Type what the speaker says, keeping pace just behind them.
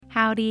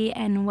Howdy,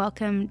 and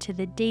welcome to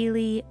the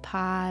Daily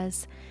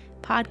Pause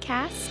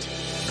podcast.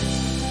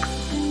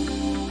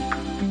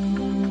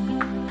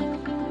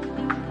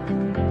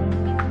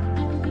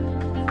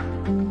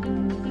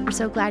 We're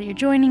so glad you're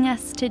joining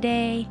us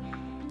today.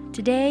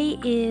 Today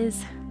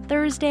is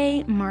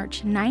Thursday,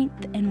 March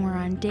 9th, and we're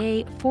on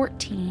day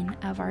 14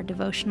 of our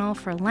devotional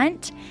for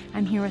Lent.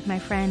 I'm here with my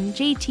friend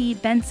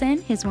JT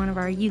Benson, who's one of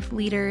our youth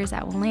leaders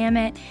at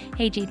Willamette.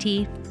 Hey,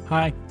 JT.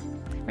 Hi.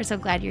 We're so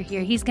glad you're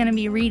here. He's going to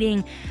be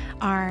reading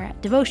our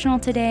devotional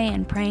today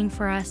and praying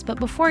for us. But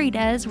before he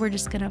does, we're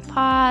just going to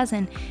pause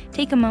and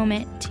take a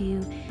moment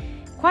to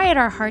quiet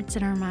our hearts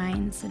and our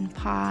minds and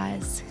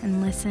pause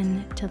and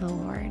listen to the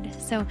Lord.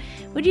 So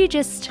would you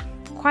just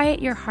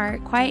quiet your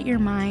heart, quiet your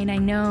mind? I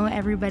know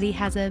everybody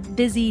has a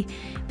busy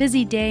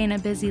day and a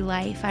busy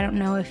life. I don't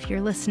know if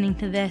you're listening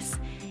to this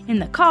in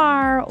the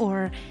car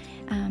or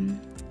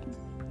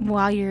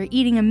while you're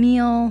eating a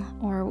meal,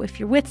 or if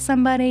you're with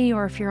somebody,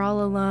 or if you're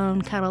all alone,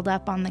 cuddled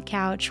up on the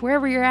couch,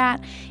 wherever you're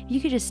at,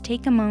 you could just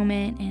take a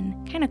moment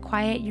and kind of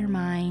quiet your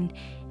mind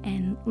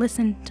and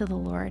listen to the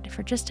Lord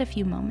for just a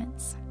few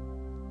moments.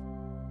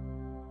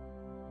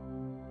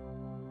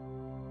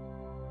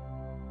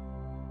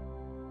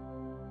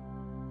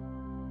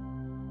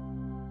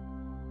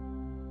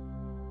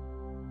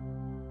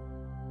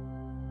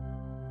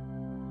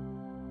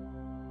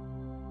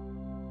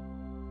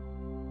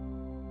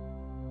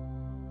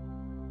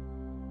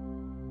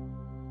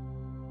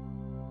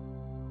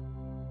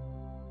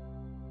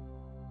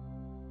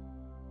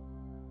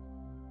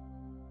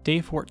 Day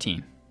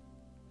 14.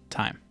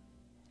 Time.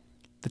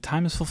 The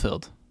time is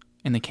fulfilled,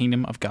 and the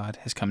kingdom of God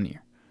has come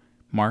near.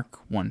 Mark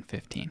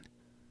 1:15.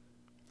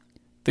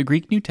 The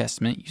Greek New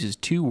Testament uses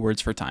two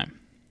words for time,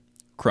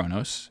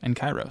 chronos and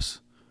kairos.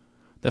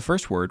 The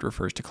first word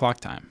refers to clock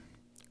time,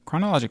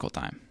 chronological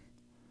time.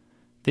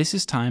 This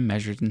is time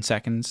measured in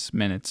seconds,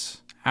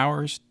 minutes,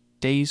 hours,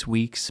 days,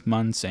 weeks,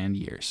 months, and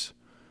years.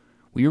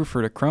 We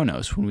refer to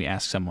chronos when we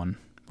ask someone,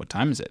 "What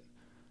time is it?"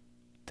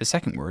 The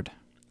second word,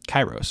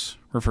 kairos,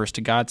 refers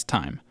to God's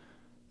time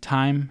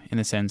in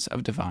the sense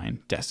of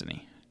divine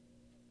destiny.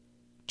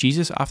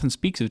 Jesus often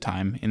speaks of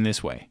time in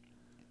this way.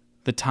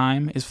 The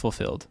time is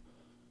fulfilled.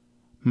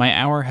 My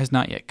hour has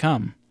not yet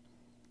come,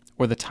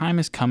 or the time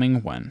is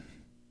coming when.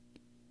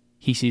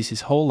 He sees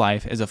his whole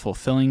life as a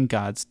fulfilling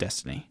God's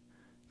destiny,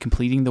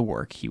 completing the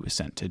work he was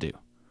sent to do.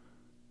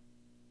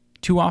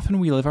 Too often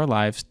we live our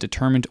lives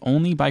determined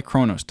only by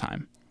chronos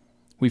time.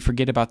 We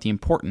forget about the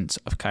importance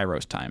of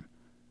kairos time.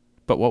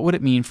 But what would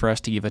it mean for us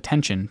to give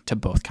attention to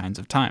both kinds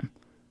of time?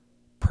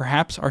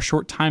 Perhaps our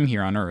short time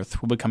here on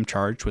earth will become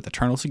charged with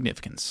eternal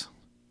significance.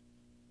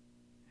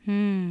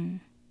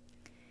 That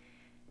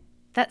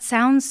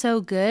sounds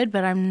so good,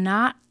 but I'm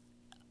not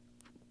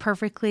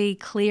perfectly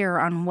clear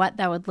on what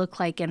that would look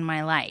like in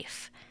my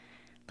life.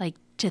 Like,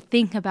 to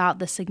think about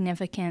the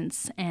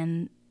significance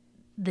and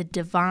the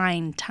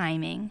divine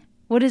timing.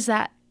 What is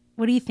that?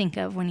 What do you think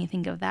of when you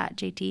think of that,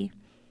 JT?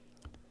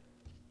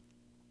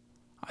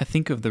 I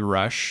think of the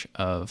rush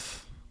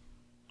of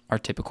our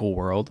typical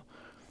world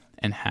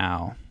and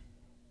how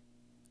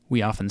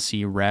we often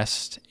see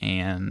rest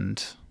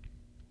and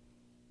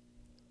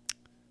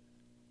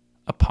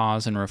a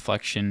pause and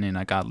reflection in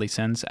a godly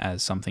sense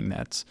as something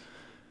that's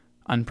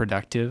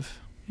unproductive.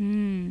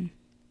 And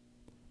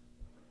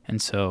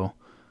so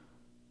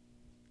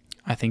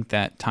I think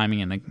that timing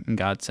in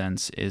God's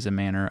sense is a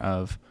manner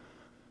of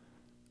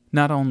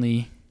not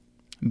only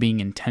being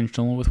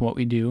intentional with what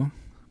we do,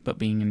 but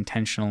being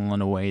intentional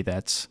in a way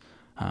that's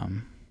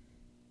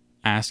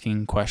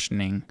asking,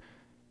 questioning,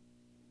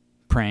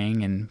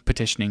 praying, and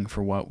petitioning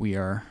for what we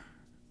are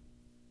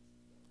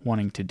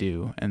wanting to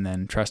do, and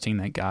then trusting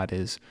that God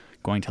is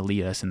going to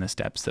lead us in the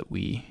steps that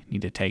we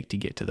need to take to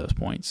get to those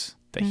points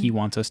that He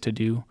wants us to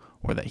do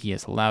or that He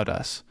has allowed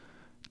us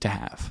to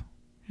have.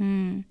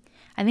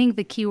 I think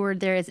the key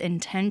word there is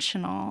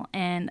intentional,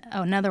 and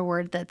another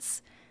word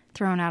that's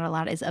thrown out a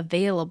lot is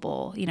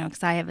available,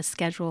 because I have a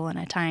schedule and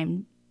a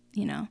time,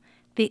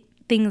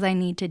 things I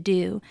need to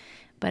do.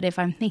 But if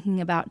I'm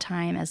thinking about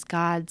time as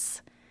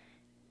God's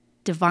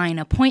divine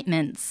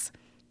appointments,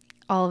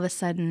 all of a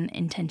sudden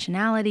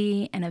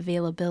intentionality and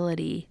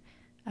availability,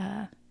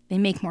 they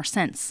make more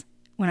sense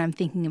when I'm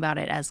thinking about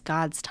it as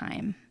God's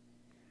time.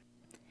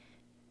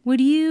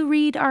 Would you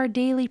read our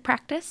daily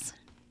practice?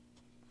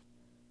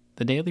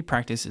 The daily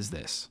practice is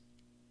this.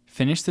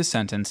 Finish this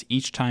sentence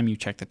each time you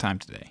check the time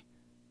today.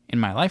 In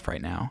my life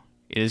right now,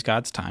 it is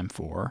God's time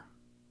for...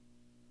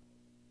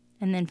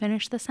 And then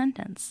finish the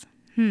sentence.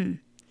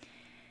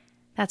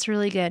 That's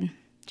really good.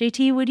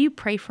 JT, would you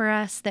pray for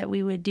us that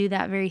we would do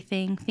that very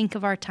thing? Think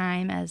of our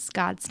time as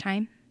God's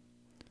time?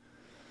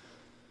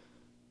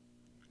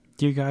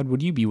 Dear God,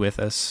 would you be with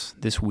us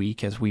this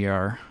week as we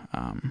are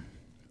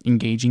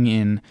engaging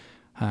in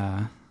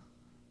the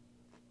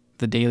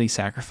daily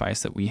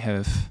sacrifice that we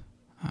have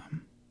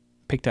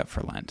picked up for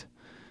Lent?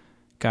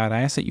 God,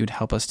 I ask that you would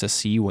help us to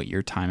see what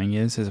your timing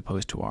is as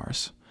opposed to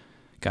ours.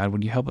 God,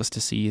 would you help us to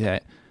see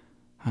that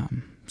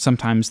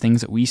sometimes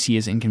things that we see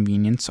as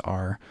inconvenience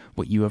are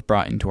what you have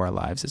brought into our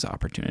lives as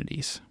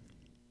opportunities.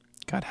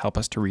 God, help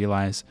us to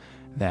realize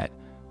that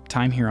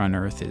time here on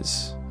earth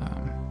is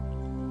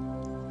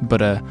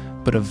but a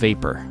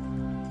vapor.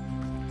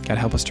 God,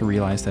 help us to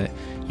realize that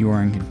you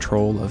are in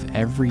control of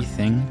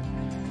everything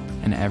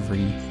and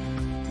every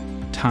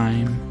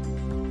time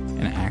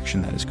and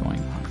action that is going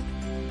on.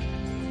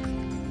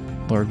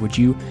 Lord, would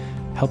you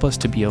help us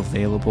to be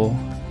available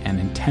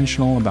and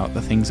intentional about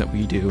the things that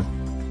we do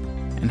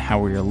and how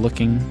we are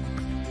looking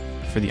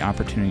for the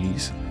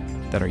opportunities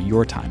that are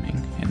your timing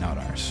and not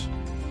ours.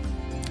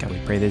 God, we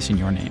pray this in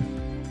your name.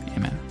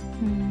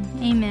 Amen.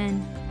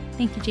 Amen.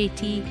 Thank you,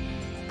 JT.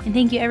 And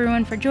thank you,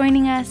 everyone, for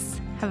joining us.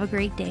 Have a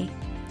great day.